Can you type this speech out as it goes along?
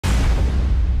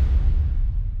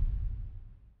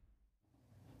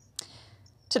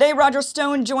Today, Roger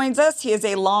Stone joins us. He is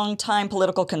a longtime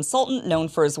political consultant known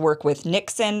for his work with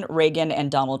Nixon, Reagan, and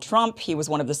Donald Trump. He was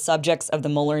one of the subjects of the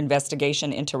Mueller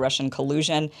investigation into Russian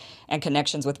collusion and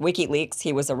connections with WikiLeaks.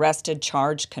 He was arrested,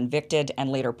 charged, convicted, and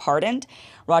later pardoned.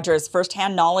 Roger has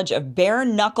firsthand knowledge of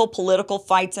bare-knuckle political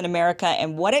fights in America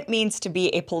and what it means to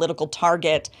be a political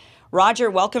target. Roger,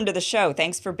 welcome to the show.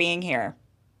 Thanks for being here.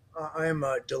 I am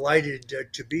delighted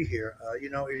to be here.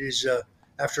 It is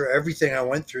after everything I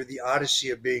went through, the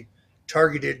odyssey of being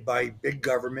targeted by big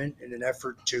government in an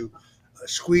effort to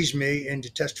squeeze me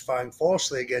into testifying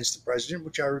falsely against the president,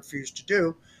 which I refused to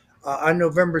do. On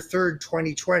November 3rd,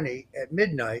 2020, at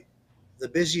midnight, the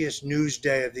busiest news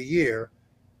day of the year,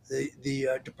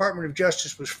 the Department of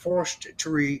Justice was forced to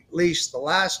release the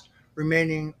last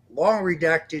remaining long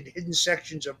redacted hidden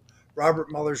sections of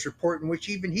Robert Mueller's report, in which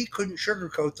even he couldn't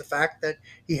sugarcoat the fact that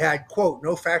he had, quote,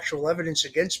 no factual evidence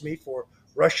against me for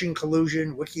Russian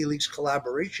collusion, WikiLeaks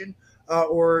collaboration,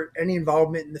 or any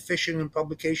involvement in the phishing and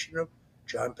publication of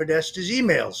John Podesta's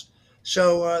emails.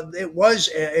 So it was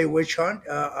a witch hunt.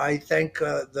 I thank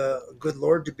the good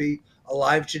Lord to be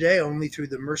alive today only through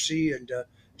the mercy and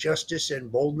justice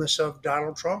and boldness of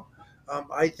Donald Trump.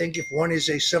 I think if one is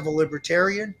a civil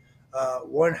libertarian,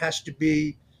 one has to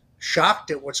be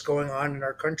shocked at what's going on in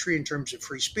our country in terms of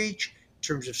free speech, in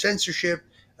terms of censorship,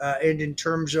 and in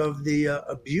terms of the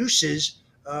abuses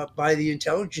by the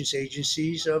intelligence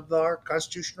agencies of our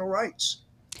constitutional rights.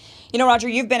 You know, Roger,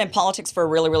 you've been in politics for a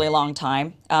really, really long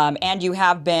time, and you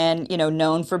have been,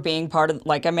 known for being part of,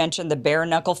 like I mentioned, the bare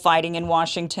knuckle fighting in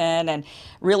Washington and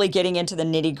really getting into the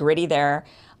nitty gritty there.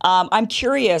 I'm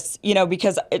curious,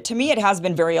 because to me it has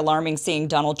been very alarming seeing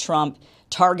Donald Trump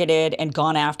targeted and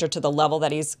gone after to the level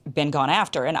that he's been gone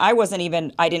after. And I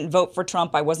didn't vote for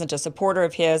Trump. I wasn't a supporter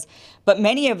of his. But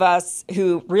many of us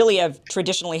who really have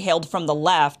traditionally hailed from the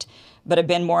left, but have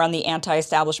been more on the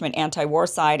anti-establishment, anti-war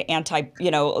side,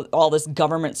 all this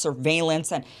government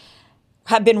surveillance, and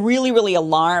have been really, really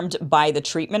alarmed by the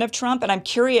treatment of Trump. And I'm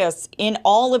curious, in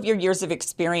all of your years of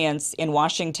experience in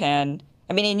Washington,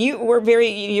 I mean, and you were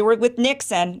with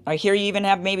Nixon. I hear you even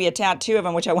have maybe a tattoo of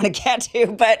him, which I want to get to.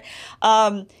 But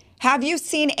have you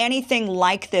seen anything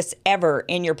like this ever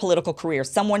in your political career?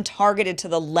 Someone targeted to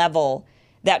the level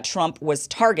that Trump was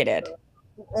targeted?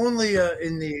 Only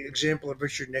in the example of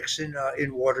Richard Nixon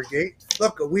in Watergate.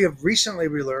 Look, we have recently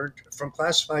relearned from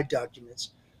classified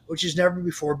documents, which has never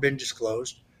before been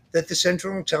disclosed, that the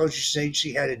Central Intelligence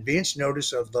Agency had advance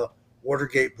notice of the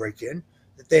Watergate break in,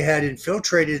 that they had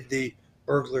infiltrated the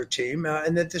burglar team,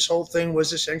 and that this whole thing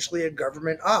was essentially a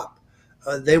government op.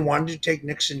 They wanted to take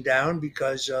Nixon down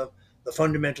because of the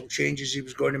fundamental changes he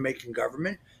was going to make in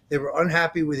government. They were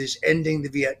unhappy with his ending the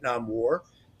Vietnam War.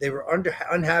 They were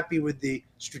unhappy with the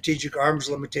strategic arms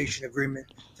limitation agreement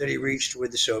that he reached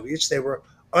with the Soviets. They were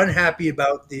unhappy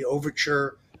about the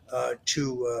overture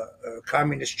to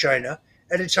communist China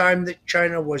at a time that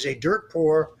China was a dirt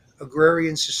poor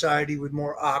agrarian society with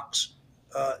more ox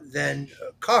than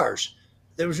cars.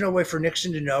 There was no way for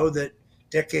Nixon to know that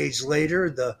decades later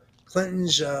the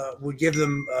Clintons would give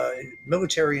them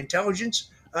military intelligence,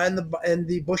 and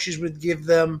the Bushes would give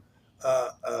them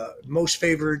most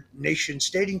favored nation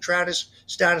status,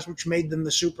 which made them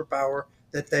the superpower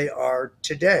that they are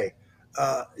today.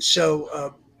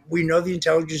 So we know the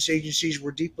intelligence agencies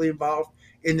were deeply involved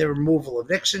in the removal of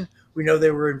Nixon. We know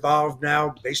they were involved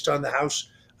now, based on the House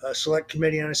Select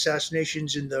Committee on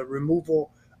Assassinations, in the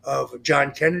removal of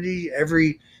John Kennedy.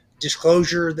 Every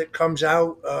disclosure that comes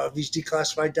out of these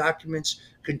declassified documents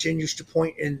continues to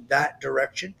point in that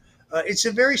direction. It's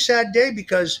a very sad day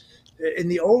because in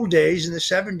the old days, in the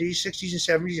 70s, 60s, and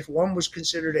 70s, if one was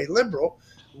considered a liberal,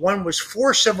 one was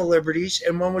for civil liberties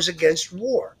and one was against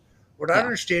war. What I Yeah.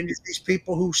 understand is these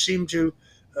people who seem to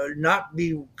not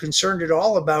be concerned at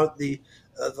all about the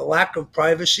lack of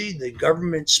privacy, the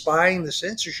government spying, the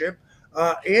censorship,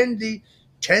 and the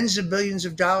tens of billions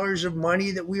of dollars of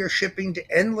money that we are shipping to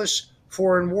endless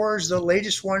foreign wars, the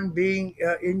latest one being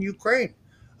in Ukraine.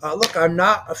 Look, I'm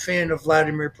not a fan of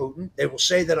Vladimir Putin. They will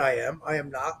say that I am. I am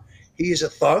not. He is a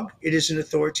thug. It is an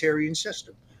authoritarian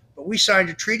system. But we signed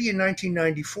a treaty in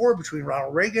 1994 between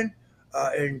Ronald Reagan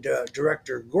and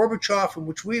Director Gorbachev, in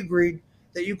which we agreed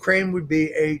that Ukraine would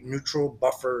be a neutral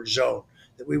buffer zone,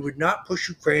 that we would not push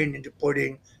Ukraine into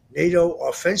putting NATO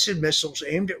offensive missiles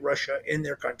aimed at Russia in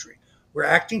their country. We're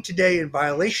acting today in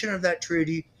violation of that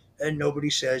treaty, and nobody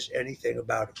says anything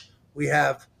about it. We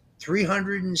have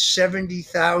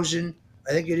 370,000,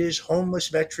 I think it is, homeless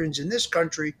veterans in this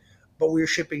country, but we are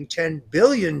shipping $10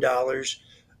 billion,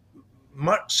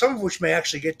 some of which may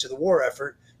actually get to the war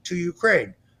effort, to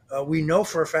Ukraine. We know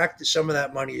for a fact that some of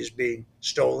that money is being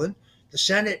stolen, The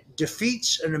Senate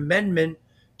defeats an amendment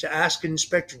to ask an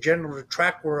inspector general to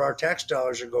track where our tax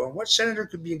dollars are going. What senator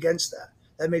could be against that?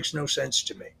 That makes no sense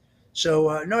to me.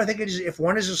 So, no, I think it is if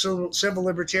one is a civil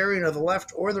libertarian of the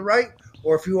left or the right,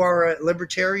 or if you are a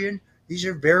libertarian, these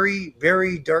are very,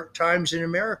 very dark times in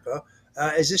America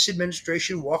as this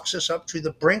administration walks us up to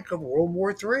the brink of World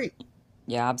War III.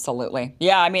 Yeah, absolutely.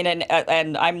 Yeah, I mean,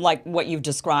 and I'm like what you've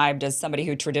described as somebody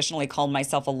who traditionally called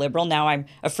myself a liberal. Now I'm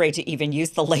afraid to even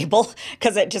use the label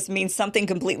because it just means something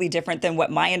completely different than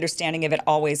what my understanding of it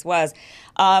always was.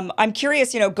 I'm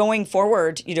curious, going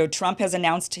forward, Trump has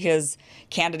announced his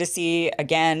candidacy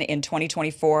again in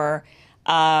 2024.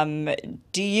 Um,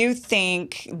 do you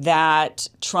think that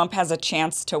Trump has a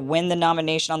chance to win the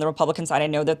nomination on the Republican side? I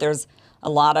know that there's a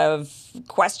lot of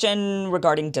question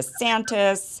regarding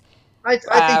DeSantis. I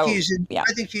think he's in. Yeah.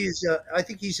 I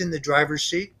think he's in the driver's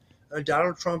seat.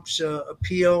 Donald Trump's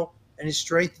appeal and his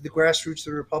strength at the grassroots of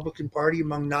the Republican Party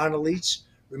among non-elites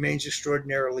remains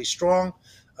extraordinarily strong.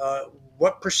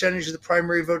 What percentage of the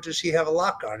primary vote does he have a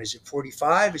lock on? Is it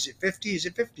 45? Is it 50? Is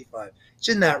it 55? It's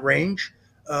in that range.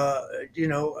 Uh,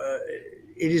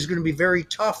 it is going to be very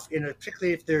tough,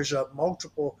 particularly if there's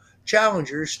multiple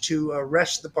challengers to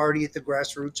wrest the party at the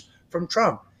grassroots from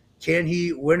Trump. Can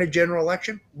he win a general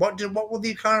election? What will the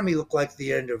economy look like at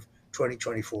the end of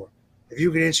 2024? If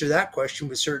you can answer that question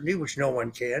with certainty, which no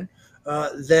one can,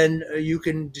 then you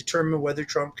can determine whether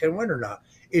Trump can win or not.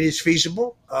 It is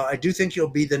feasible. I do think he'll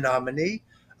be the nominee.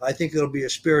 I think it'll be a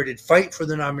spirited fight for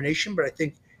the nomination, but I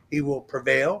think he will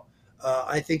prevail.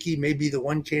 I think he may be the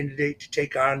one candidate to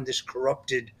take on this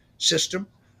corrupted system.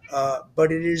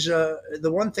 But it is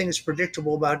the one thing that's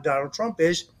predictable about Donald Trump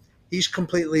is he's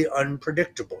completely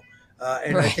unpredictable.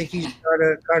 And I Right. think he's got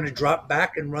to kind of drop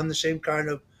back and run the same kind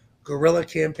of guerrilla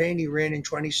campaign he ran in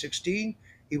 2016.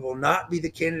 He will not be the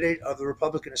candidate of the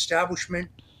Republican establishment.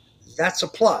 That's a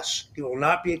plus. He will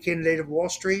not be a candidate of Wall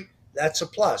Street. That's a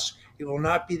plus. He will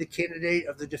not be the candidate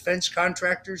of the defense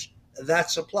contractors.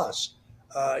 That's a plus.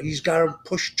 He's got to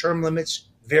push term limits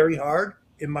very hard,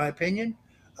 in my opinion.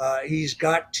 He's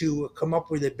got to come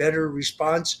up with a better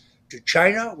response to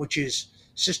China, which is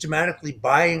systematically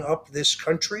buying up this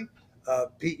country.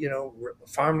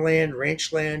 Farmland,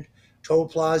 ranch land, toll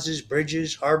plazas,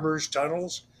 bridges, harbors,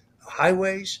 tunnels,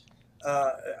 highways.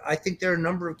 I think there are a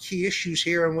number of key issues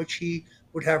here on which he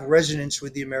would have resonance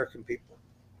with the American people.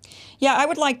 Yeah, I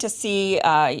would like to see,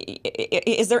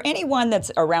 is there anyone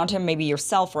that's around him, maybe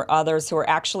yourself or others, who are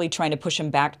actually trying to push him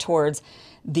back towards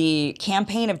the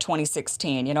campaign of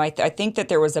 2016? I think that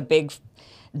there was a big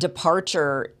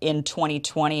departure in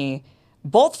 2020,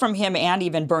 both from him and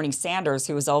even Bernie Sanders,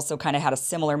 who has also kind of had a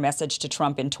similar message to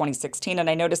Trump in 2016. And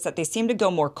I noticed that they seem to go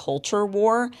more culture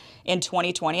war in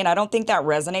 2020. And I don't think that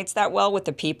resonates that well with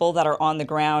the people that are on the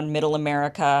ground, middle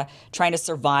America, trying to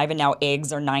survive. And now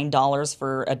eggs are $9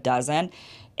 for a dozen.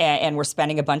 And we're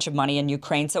spending a bunch of money in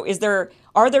Ukraine. So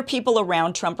are there people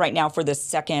around Trump right now for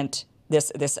this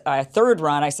third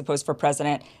run, I suppose, for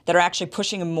president that are actually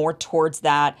pushing him more towards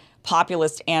that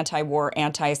populist, anti-war,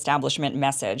 anti-establishment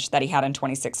message that he had in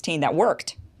 2016 that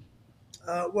worked?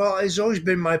 Well, it's always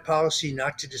been my policy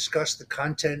not to discuss the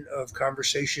content of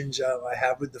conversations I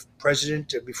have with the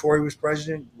president before he was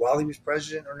president, while he was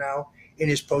president, or now in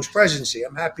his post presidency.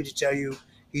 I'm happy to tell you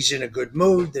he's in a good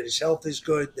mood, that his health is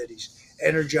good, that he's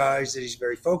energized, that he's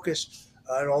very focused,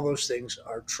 and all those things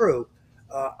are true.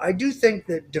 I do think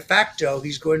that de facto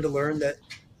he's going to learn that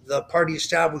the party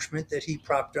establishment that he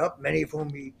propped up, many of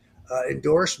whom he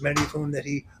endorsed, many of whom that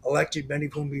he elected, many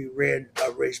of whom he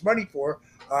raised money for,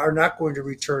 are not going to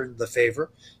return the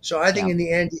favor. So I think Yeah. in the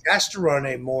end, he has to run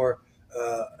a more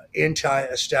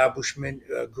anti-establishment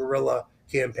guerrilla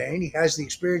campaign. He has the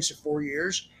experience of 4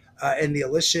 years and the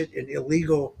illicit and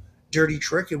illegal dirty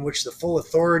trick in which the full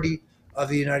authority of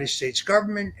the United States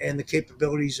government and the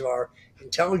capabilities of our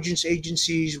intelligence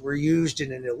agencies were used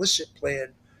in an illicit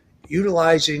plan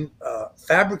utilizing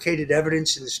fabricated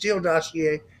evidence in the Steele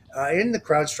dossier, in the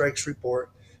CrowdStrikes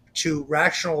report, to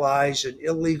rationalize an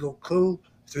illegal coup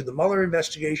through the Mueller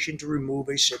investigation to remove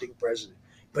a sitting president.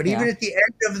 But even Yeah. at the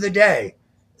end of the day,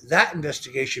 that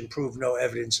investigation proved no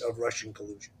evidence of Russian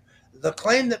collusion. The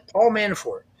claim that Paul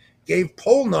Manafort gave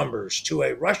poll numbers to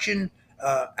a Russian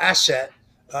asset,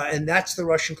 and that's the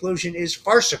Russian collusion, is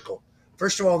farcical.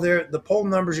 First of all, the poll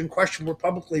numbers in question were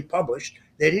publicly published.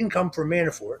 They didn't come from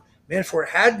Manafort. Manafort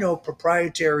had no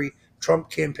proprietary Trump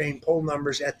campaign poll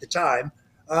numbers at the time.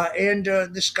 And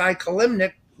this guy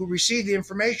Kalimnik, who received the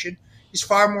information, is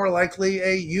far more likely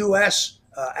a U.S.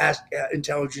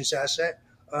 Intelligence asset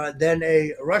than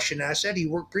a Russian asset. He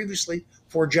worked previously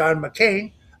for John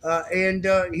McCain,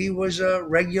 and he was a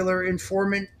regular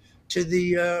informant to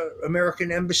the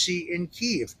American embassy in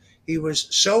Kiev. He was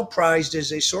so prized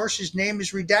as a source, his name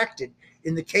is redacted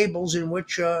in the cables in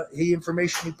which the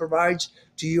information he provides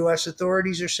to U.S.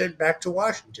 authorities are sent back to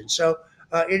Washington. So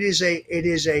it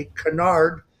is a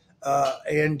canard,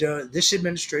 and this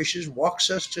administration walks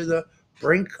us to the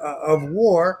brink of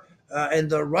war and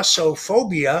the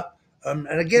Russophobia. And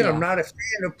again, I'm Yeah. not a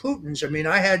fan of Putin's. I mean,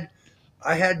 I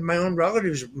had my own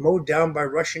relatives mowed down by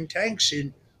Russian tanks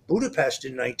in Budapest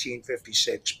in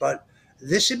 1956. But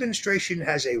this administration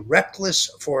has a reckless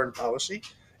foreign policy.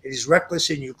 It is reckless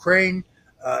in Ukraine.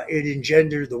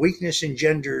 The weakness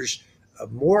engenders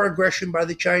more aggression by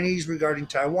the Chinese regarding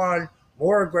Taiwan,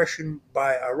 more aggression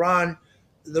by Iran.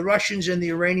 The Russians and the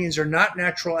Iranians are not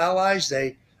natural allies.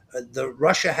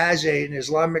 Russia has an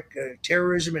Islamic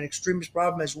terrorism and extremist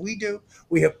problem as we do.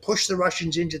 We have pushed the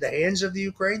Russians into the hands of the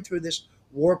Ukraine through this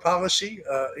war policy,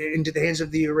 into the hands of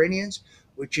the Iranians,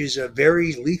 which is a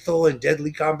very lethal and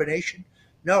deadly combination.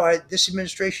 No, this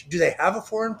administration, do they have a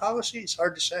foreign policy? It's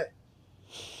hard to say.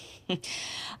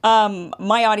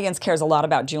 My audience cares a lot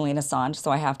about Julian Assange,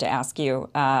 so I have to ask you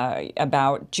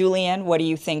about Julian. What do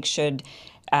you think should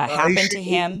He happen should, to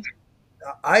him?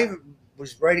 I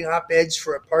was writing op-eds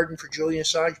for a pardon for Julian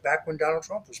Assange back when Donald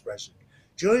Trump was president.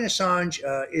 Julian Assange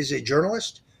is a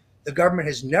journalist. The government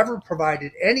has never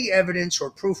provided any evidence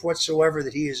or proof whatsoever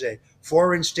that he is a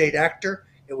foreign state actor.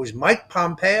 It was Mike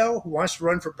Pompeo, who wants to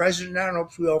run for president now, and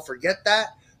hopes we all forget that,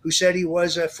 who said he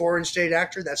was a foreign state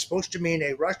actor. That's supposed to mean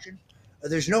a Russian.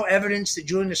 There's no evidence that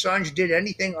Julian Assange did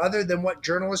anything other than what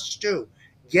journalists do: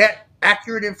 get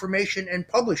accurate information and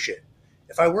publish it.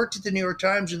 If I worked at the New York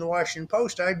Times and the Washington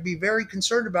Post, I'd be very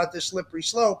concerned about this slippery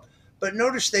slope. But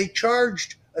notice they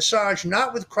charged Assange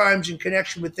not with crimes in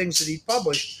connection with things that he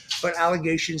published, but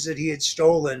allegations that he had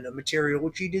stolen material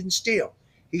which he didn't steal.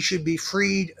 He should be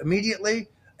freed immediately.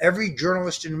 Every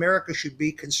journalist in America should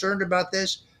be concerned about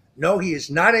this. No, he is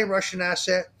not a Russian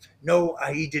asset. No,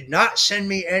 he did not send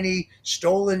me any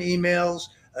stolen emails.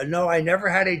 No, I never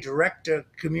had a direct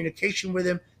communication with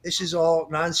him. This is all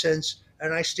nonsense.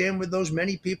 And I stand with those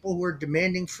many people who are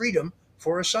demanding freedom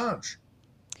for Assange.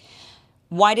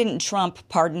 Why didn't Trump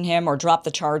pardon him or drop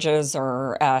the charges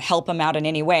or help him out in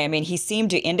any way? I mean, he seemed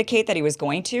to indicate that he was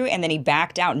going to, and then he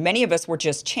backed out. Many of us were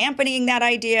just championing that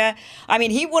idea. I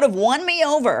mean, he would have won me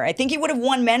over. I think he would have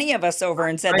won many of us over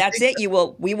and said, I "That's think it.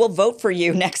 We will vote for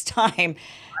you next time."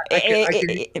 I can, I I- can,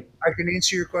 I- I- I can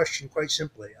answer your question quite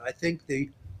simply. I think the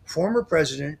former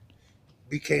president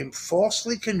became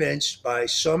falsely convinced by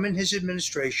some in his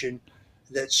administration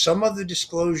that some of the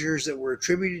disclosures that were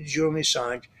attributed to Julian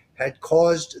Assange had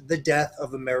caused the death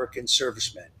of American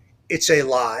servicemen. It's a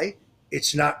lie.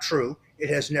 It's not true. It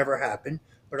has never happened.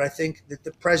 But I think that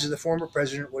the former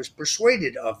president, was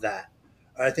persuaded of that.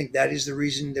 I think that is the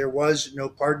reason there was no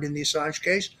pardon in the Assange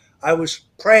case. I was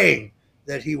praying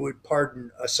that he would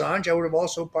pardon Assange. I would have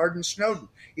also pardoned Snowden,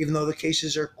 even though the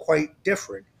cases are quite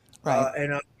different. right.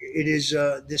 And it is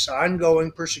this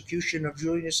ongoing persecution of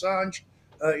Julian Assange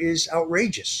is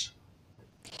outrageous.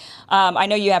 I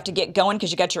know you have to get going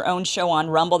because you got your own show on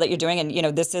Rumble that you're doing,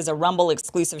 and this is a Rumble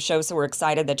exclusive show, so we're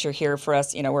excited that you're here for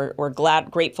us. We're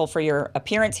grateful for your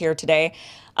appearance here today.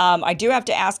 I do have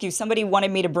to ask you. Somebody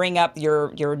wanted me to bring up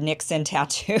your Nixon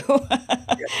tattoo.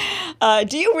 Yeah,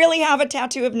 Do you really have a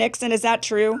tattoo of Nixon? Is that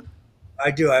true?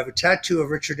 I do. I have a tattoo of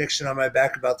Richard Nixon on my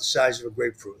back about the size of a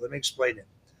grapefruit. Let me explain it.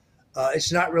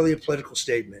 It's not really a political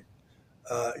statement.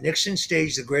 Nixon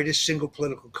staged the greatest single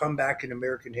political comeback in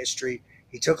American history.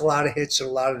 He took a lot of hits and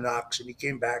a lot of knocks, and he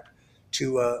came back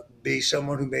to be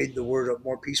someone who made the world a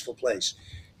more peaceful place.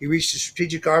 He reached a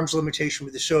strategic arms limitation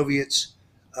with the Soviets.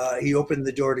 He opened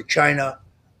the door to China.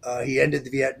 He ended the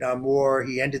Vietnam War.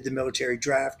 He ended the military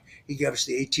draft. He gave us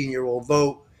the 18-year-old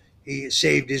vote. He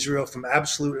saved Israel from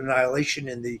absolute annihilation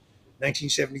in the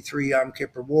 1973 Yom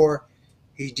Kippur War.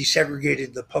 He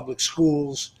desegregated the public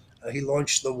schools. He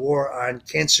launched the war on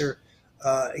cancer.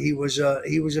 He was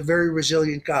a very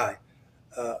resilient guy.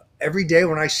 Every day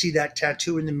when I see that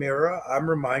tattoo in the mirror, I'm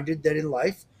reminded that in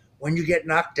life, when you get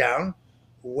knocked down,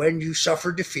 when you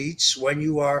suffer defeats, when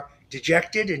you are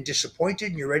dejected and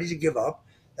disappointed and you're ready to give up,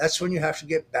 that's when you have to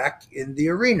get back in the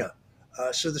arena.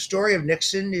 So the story of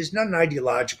Nixon is not an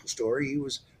ideological story. He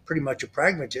was pretty much a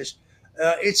pragmatist.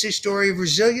 It's a story of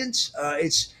resilience.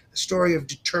 It's a story of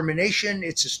determination.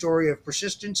 It's a story of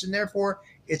persistence, and therefore,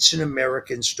 it's an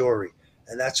American story.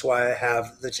 And that's why I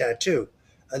have the tattoo.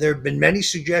 There have been many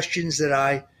suggestions that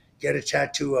I get a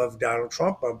tattoo of Donald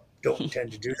Trump. I don't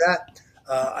intend to do that.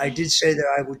 I did say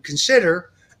that I would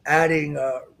consider adding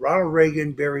Ronald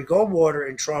Reagan, Barry Goldwater,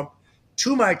 and Trump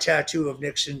to my tattoo of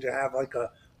Nixon to have like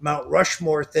a Mount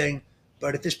Rushmore thing.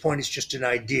 But at this point, it's just an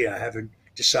idea. I haven't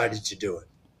decided to do it.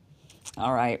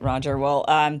 All right, Roger. Well,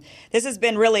 this has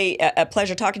been really a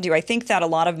pleasure talking to you. I think that a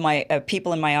lot of my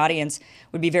people in my audience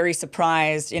would be very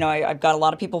surprised. I've got a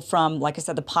lot of people from, like I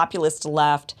said, the populist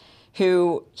left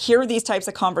who hear these types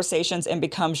of conversations and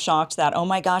become shocked that, oh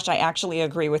my gosh, I actually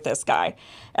agree with this guy.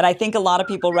 And I think a lot of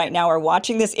people right now are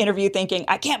watching this interview thinking,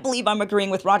 I can't believe I'm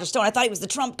agreeing with Roger Stone. I thought he was the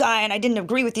Trump guy and I didn't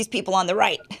agree with these people on the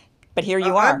right. But here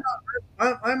you I'm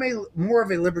are. I'm a more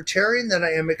of a libertarian than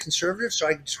I am a conservative, so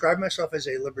I describe myself as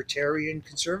a libertarian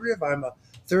conservative. I'm a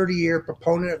 30-year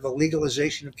proponent of the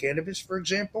legalization of cannabis, for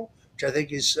example, which I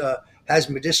think is has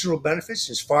medicinal benefits,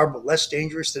 is far less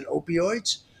dangerous than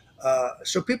opioids.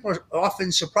 So people are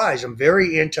often surprised. I'm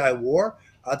very anti-war.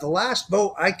 The last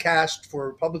vote I cast for a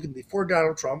Republican before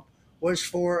Donald Trump was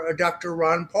for Dr.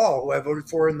 Ron Paul, who I voted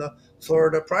for in the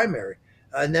Florida primary.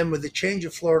 And then with the change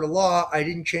of Florida law, I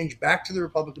didn't change back to the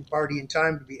Republican Party in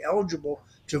time to be eligible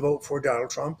to vote for Donald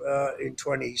Trump in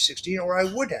 2016, or I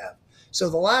would have. So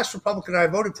the last Republican I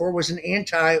voted for was an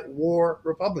anti-war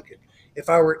Republican. If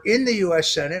I were in the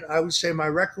U.S. Senate, I would say my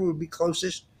record would be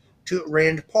closest to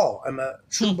Rand Paul. I'm a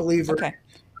true believer. Okay.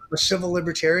 I'm a civil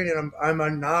libertarian, and I'm a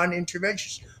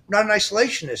non-interventionist. I'm not an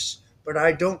isolationist, but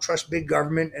I don't trust big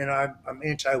government, and I'm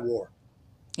anti-war.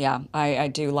 Yeah, I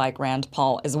do like Rand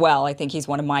Paul as well. I think he's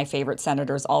one of my favorite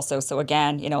senators also. So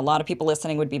again, a lot of people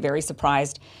listening would be very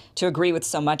surprised to agree with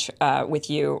so much with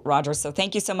you, Roger. So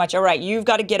thank you so much. All right, you've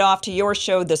got to get off to your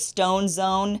show, The Stone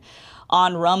Zone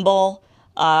on Rumble.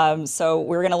 So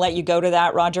we're going to let you go to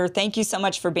that, Roger. Thank you so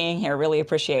much for being here. Really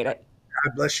appreciate it.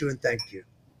 God bless you and thank you.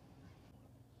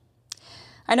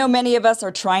 I know many of us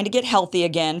are trying to get healthy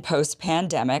again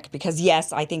post-pandemic because,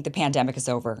 yes, I think the pandemic is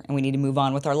over and we need to move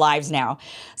on with our lives now.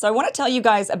 So I want to tell you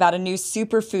guys about a new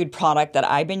superfood product that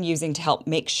I've been using to help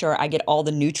make sure I get all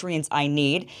the nutrients I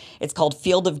need. It's called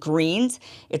Field of Greens.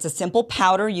 It's a simple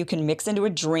powder you can mix into a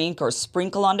drink or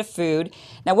sprinkle onto food.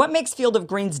 Now, what makes Field of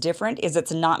Greens different is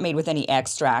it's not made with any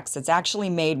extracts. It's actually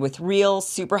made with real,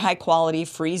 super high quality,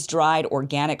 freeze-dried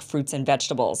organic fruits and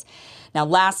vegetables. Now,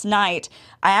 last night,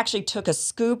 I actually took a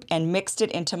scoop and mixed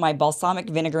it into my balsamic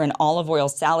vinegar and olive oil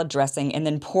salad dressing and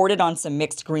then poured it on some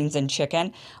mixed greens and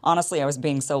chicken. Honestly, I was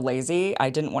being so lazy. I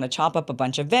didn't want to chop up a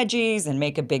bunch of veggies and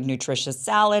make a big nutritious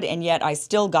salad, and yet I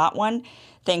still got one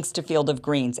thanks to Field of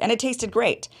Greens, and it tasted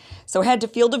great. So head to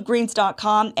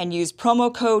fieldofgreens.com and use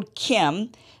promo code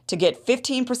KIM to get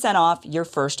 15% off your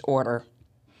first order.